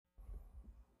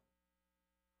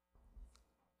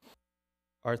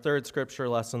Our third scripture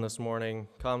lesson this morning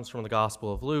comes from the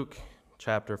Gospel of Luke,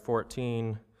 chapter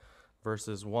 14,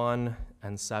 verses 1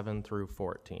 and 7 through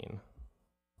 14.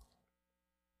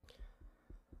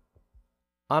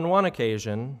 On one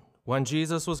occasion, when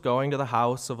Jesus was going to the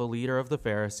house of a leader of the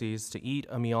Pharisees to eat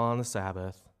a meal on the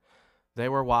Sabbath, they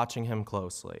were watching him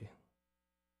closely.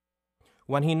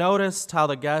 When he noticed how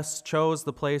the guests chose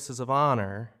the places of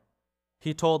honor,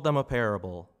 he told them a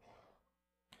parable.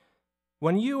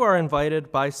 When you are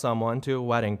invited by someone to a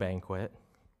wedding banquet,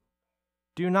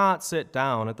 do not sit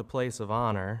down at the place of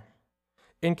honor,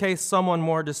 in case someone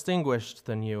more distinguished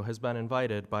than you has been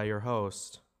invited by your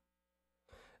host.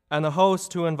 And the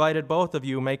host who invited both of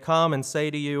you may come and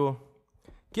say to you,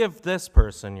 "Give this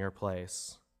person your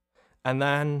place." And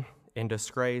then, in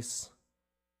disgrace,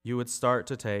 you would start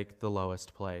to take the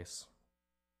lowest place.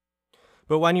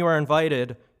 But when you are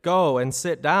invited, go and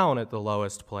sit down at the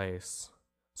lowest place,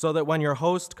 so that when your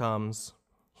host comes,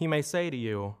 he may say to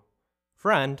you,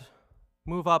 "Friend,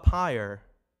 move up higher."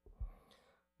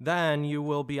 Then you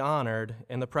will be honored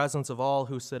in the presence of all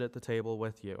who sit at the table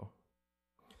with you.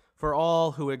 For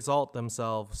all who exalt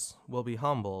themselves will be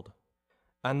humbled,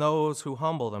 and those who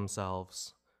humble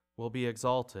themselves will be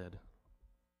exalted.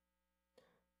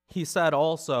 He said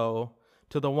also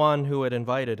to the one who had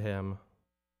invited him,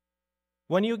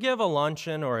 "When you give a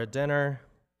luncheon or a dinner,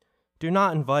 do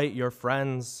not invite your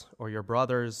friends or your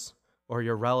brothers or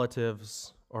your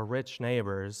relatives or rich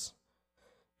neighbors,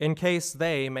 in case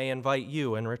they may invite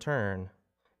you in return,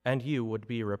 and you would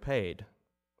be repaid.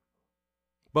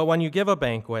 But when you give a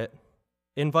banquet,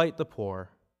 invite the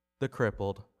poor, the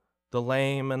crippled, the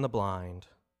lame, and the blind,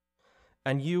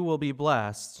 and you will be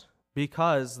blessed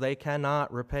because they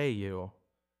cannot repay you,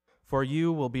 for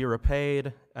you will be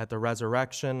repaid at the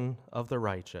resurrection of the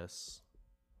righteous."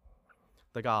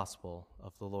 The Gospel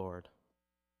of the Lord.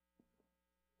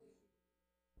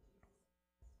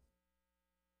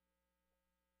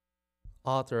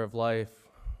 Author of life,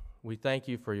 we thank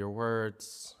you for your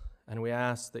words, and we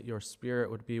ask that your Spirit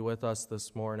would be with us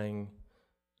this morning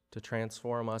to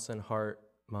transform us in heart,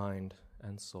 mind,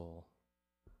 and soul.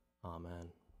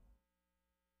 Amen.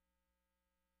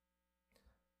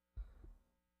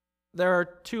 There are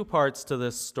two parts to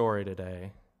this story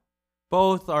today.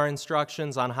 Both are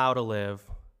instructions on how to live.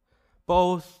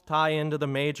 Both tie into the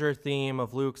major theme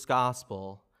of Luke's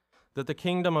gospel, that the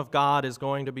kingdom of God is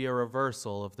going to be a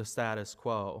reversal of the status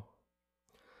quo.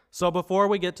 So before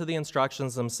we get to the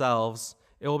instructions themselves,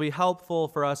 it will be helpful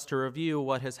for us to review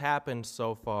what has happened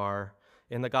so far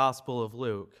in the Gospel of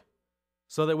Luke,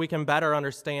 so that we can better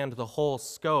understand the whole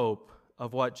scope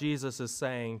of what Jesus is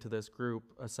saying to this group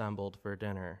assembled for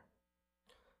dinner.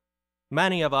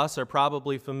 Many of us are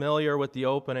probably familiar with the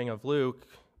opening of Luke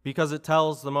because it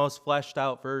tells the most fleshed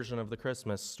out version of the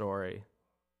Christmas story.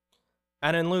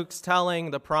 And in Luke's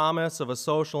telling, the promise of a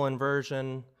social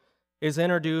inversion is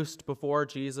introduced before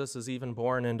Jesus is even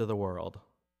born into the world.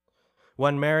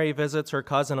 When Mary visits her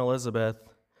cousin Elizabeth,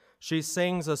 she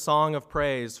sings a song of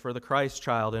praise for the Christ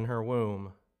child in her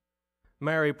womb.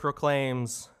 Mary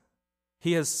proclaims,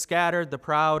 "He has scattered the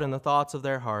proud in the thoughts of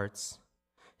their hearts.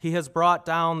 He has brought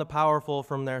down the powerful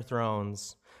from their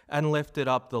thrones and lifted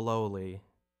up the lowly.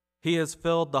 He has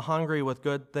filled the hungry with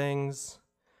good things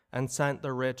and sent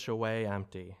the rich away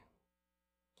empty."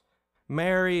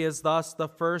 Mary is thus the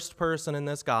first person in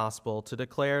this gospel to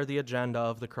declare the agenda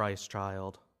of the Christ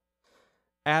child.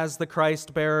 As the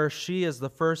Christ bearer, she is the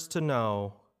first to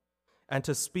know and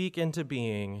to speak into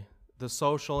being the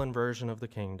social inversion of the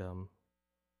kingdom.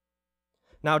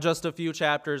 Now, just a few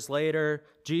chapters later,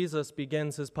 Jesus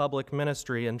begins his public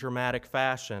ministry in dramatic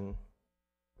fashion.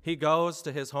 He goes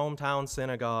to his hometown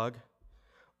synagogue,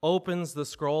 opens the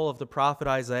scroll of the prophet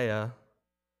Isaiah,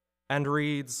 and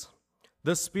reads,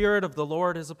 "The Spirit of the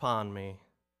Lord is upon me,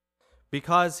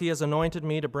 because he has anointed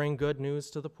me to bring good news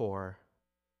to the poor.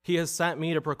 He has sent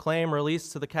me to proclaim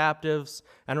release to the captives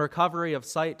and recovery of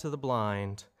sight to the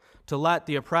blind, to let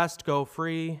the oppressed go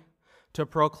free, to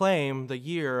proclaim the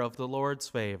year of the Lord's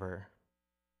favor."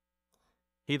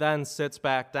 He then sits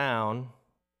back down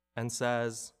and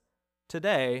says,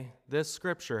 "Today, this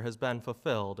scripture has been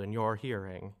fulfilled in your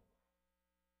hearing."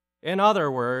 In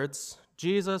other words,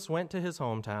 Jesus went to his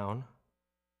hometown,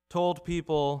 told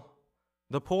people,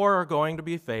 the poor are going to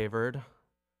be favored,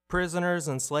 prisoners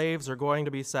and slaves are going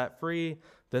to be set free,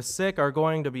 the sick are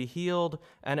going to be healed,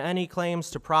 and any claims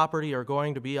to property are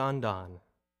going to be undone.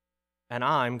 And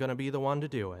I'm going to be the one to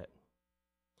do it.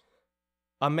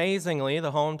 Amazingly,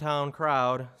 the hometown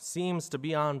crowd seems to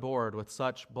be on board with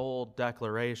such bold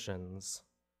declarations,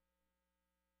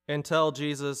 until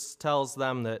Jesus tells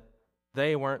them that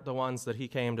they weren't the ones that he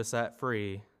came to set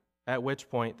free, at which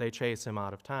point they chase him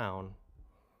out of town.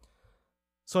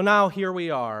 So now here we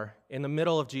are in the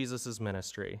middle of Jesus'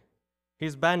 ministry.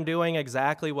 He's been doing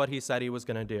exactly what he said he was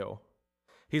going to do.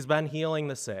 He's been healing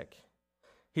the sick.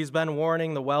 He's been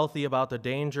warning the wealthy about the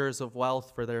dangers of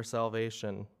wealth for their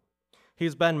salvation.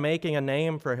 He's been making a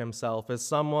name for himself as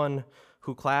someone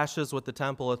who clashes with the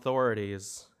temple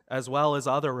authorities, as well as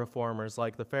other reformers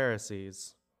like the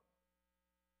Pharisees.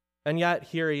 And yet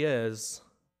here he is,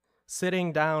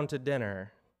 sitting down to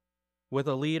dinner with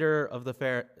a leader of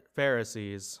the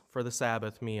Pharisees for the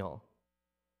Sabbath meal.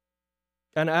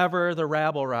 And ever the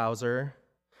rabble-rouser,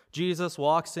 Jesus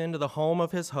walks into the home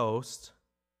of his host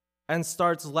and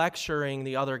starts lecturing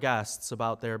the other guests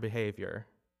about their behavior.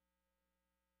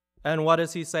 And what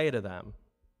does he say to them?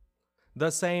 The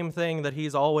same thing that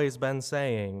he's always been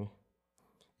saying.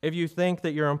 If you think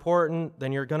that you're important,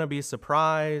 then you're going to be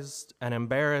surprised and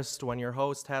embarrassed when your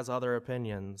host has other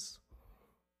opinions.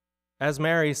 As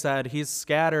Mary said, he's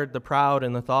scattered the proud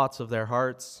in the thoughts of their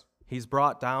hearts. He's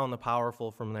brought down the powerful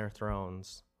from their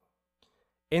thrones.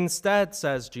 Instead,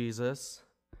 says Jesus,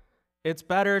 it's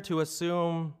better to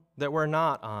assume that we're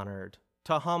not honored,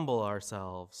 to humble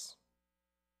ourselves.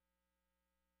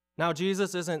 Now,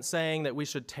 Jesus isn't saying that we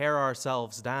should tear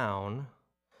ourselves down.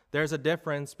 There's a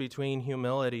difference between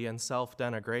humility and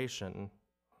self-denigration.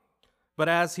 But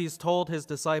as he's told his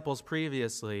disciples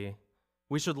previously,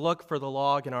 we should look for the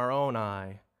log in our own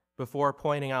eye before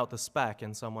pointing out the speck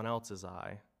in someone else's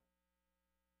eye.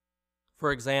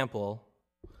 For example,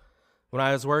 when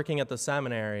I was working at the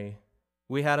seminary,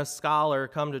 we had a scholar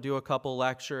come to do a couple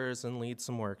lectures and lead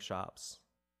some workshops.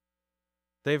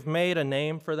 They've made a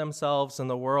name for themselves in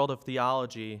the world of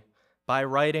theology by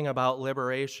writing about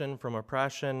liberation from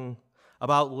oppression,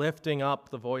 about lifting up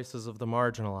the voices of the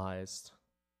marginalized.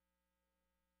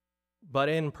 But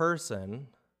in person,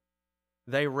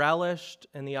 they relished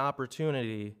in the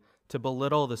opportunity to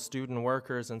belittle the student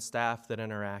workers and staff that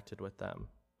interacted with them.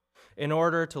 In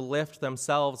order to lift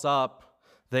themselves up,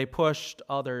 they pushed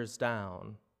others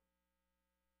down.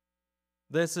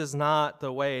 This is not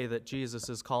the way that Jesus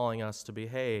is calling us to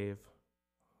behave.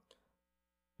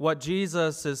 What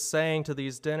Jesus is saying to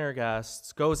these dinner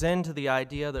guests goes into the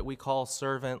idea that we call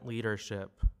servant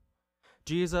leadership.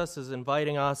 Jesus is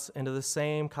inviting us into the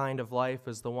same kind of life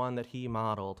as the one that he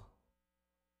modeled.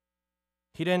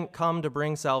 He didn't come to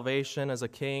bring salvation as a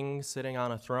king sitting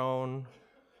on a throne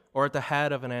or at the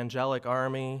head of an angelic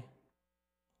army.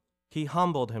 He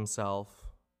humbled himself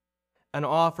and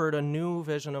offered a new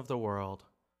vision of the world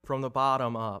from the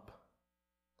bottom up.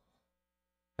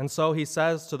 And so he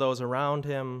says to those around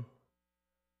him,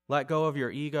 let go of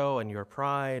your ego and your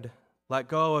pride. Let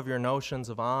go of your notions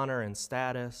of honor and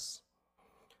status.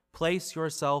 Place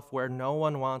yourself where no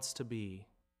one wants to be,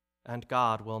 and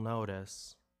God will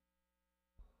notice.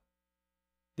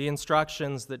 The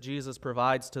instructions that Jesus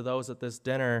provides to those at this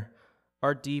dinner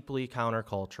are deeply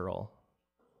countercultural.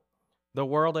 The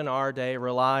world in our day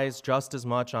relies just as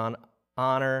much on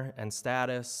honor and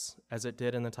status as it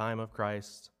did in the time of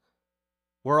Christ.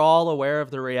 We're all aware of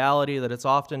the reality that it's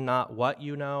often not what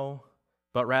you know,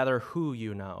 but rather who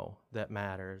you know that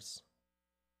matters.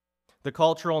 The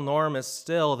cultural norm is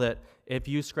still that if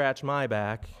you scratch my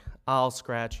back, I'll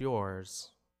scratch yours.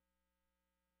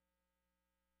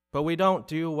 But we don't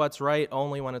do what's right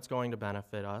only when it's going to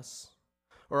benefit us,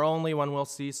 or only when we'll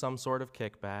see some sort of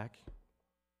kickback.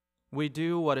 We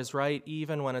do what is right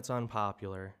even when it's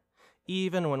unpopular,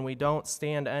 even when we don't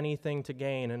stand anything to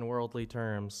gain in worldly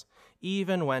terms,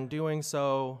 even when doing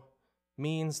so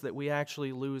means that we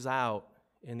actually lose out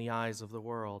in the eyes of the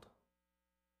world.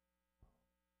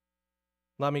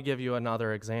 Let me give you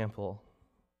another example.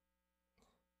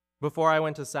 Before I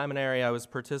went to seminary, I was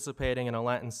participating in a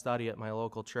Lenten study at my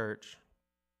local church.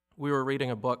 We were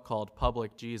reading a book called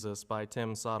Public Jesus by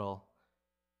Tim Suttle.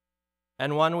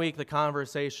 And one week the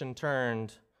conversation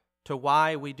turned to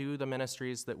why we do the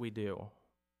ministries that we do.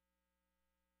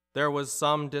 There was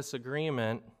some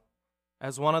disagreement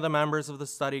as one of the members of the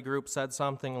study group said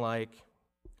something like,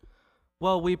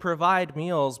 well, we provide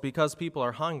meals because people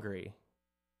are hungry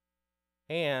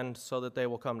and so that they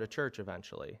will come to church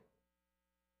eventually.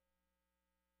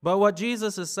 But what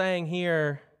Jesus is saying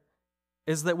here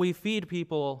is that we feed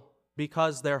people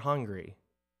because they're hungry,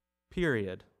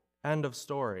 period, end of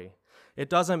story. It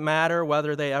doesn't matter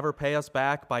whether they ever pay us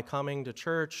back by coming to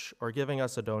church or giving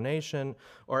us a donation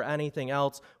or anything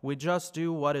else. We just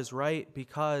do what is right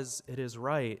because it is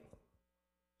right.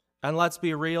 And let's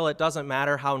be real, it doesn't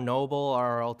matter how noble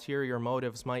our ulterior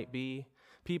motives might be.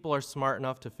 People are smart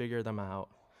enough to figure them out.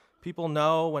 People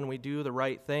know when we do the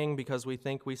right thing because we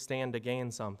think we stand to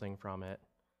gain something from it.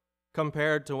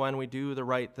 compared to when we do the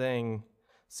right thing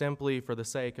simply for the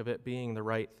sake of it being the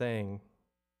right thing.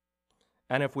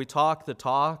 And if we talk the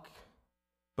talk,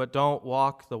 but don't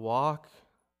walk the walk,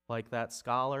 like that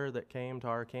scholar that came to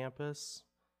our campus,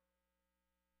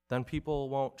 then people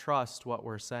won't trust what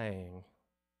we're saying.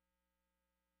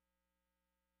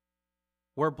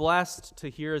 We're blessed to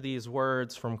hear these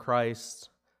words from Christ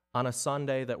on a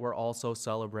Sunday that we're also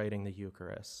celebrating the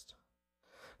Eucharist.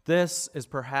 This is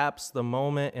perhaps the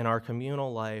moment in our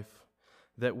communal life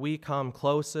that we come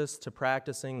closest to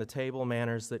practicing the table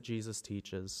manners that Jesus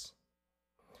teaches.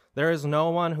 There is no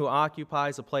one who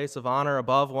occupies a place of honor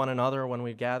above one another when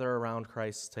we gather around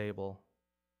Christ's table.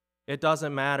 It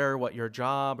doesn't matter what your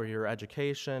job or your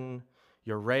education,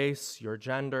 your race, your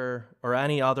gender, or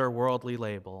any other worldly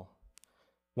label.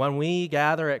 When we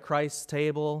gather at Christ's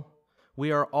table,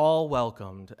 we are all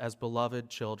welcomed as beloved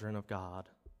children of God.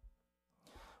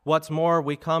 What's more,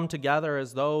 we come together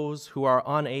as those who are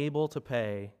unable to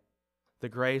pay the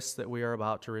grace that we are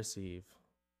about to receive.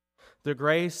 The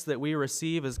grace that we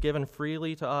receive is given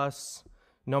freely to us,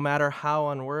 no matter how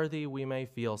unworthy we may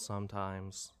feel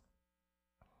sometimes.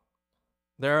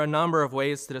 There are a number of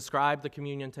ways to describe the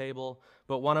communion table,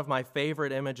 but one of my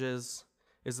favorite images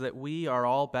is that we are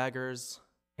all beggars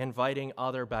inviting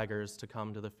other beggars to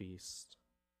come to the feast.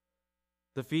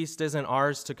 The feast isn't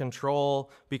ours to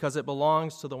control because it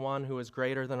belongs to the one who is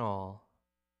greater than all.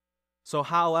 So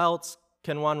how else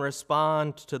can one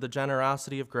respond to the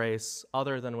generosity of grace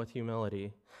other than with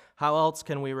humility? How else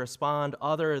can we respond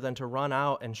other than to run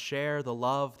out and share the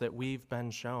love that we've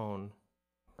been shown?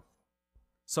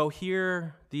 So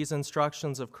hear these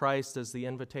instructions of Christ as the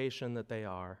invitation that they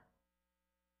are.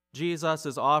 Jesus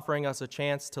is offering us a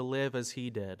chance to live as he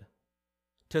did,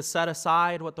 to set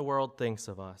aside what the world thinks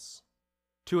of us,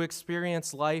 to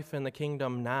experience life in the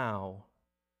kingdom now,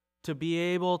 to be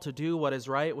able to do what is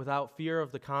right without fear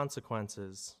of the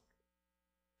consequences.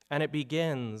 And it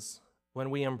begins when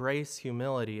we embrace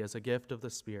humility as a gift of the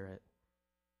Spirit,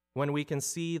 when we can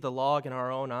see the log in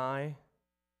our own eye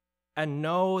and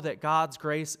know that God's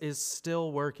grace is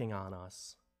still working on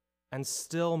us and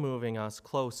still moving us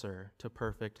closer to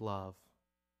perfect love.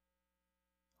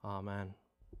 Amen.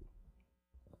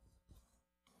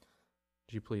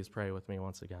 Would you please pray with me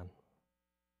once again?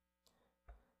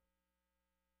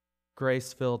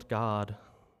 Grace-filled God,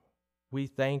 we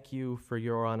thank you for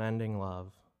your unending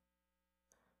love.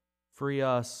 Free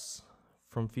us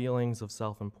from feelings of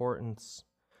self-importance.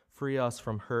 Free us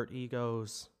from hurt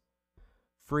egos.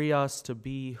 Free us to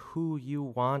be who you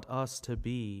want us to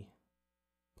be.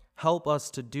 Help us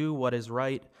to do what is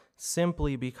right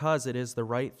simply because it is the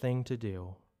right thing to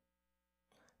do.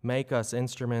 Make us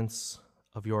instruments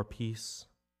of your peace,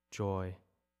 joy,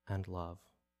 and love.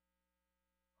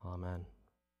 Amen.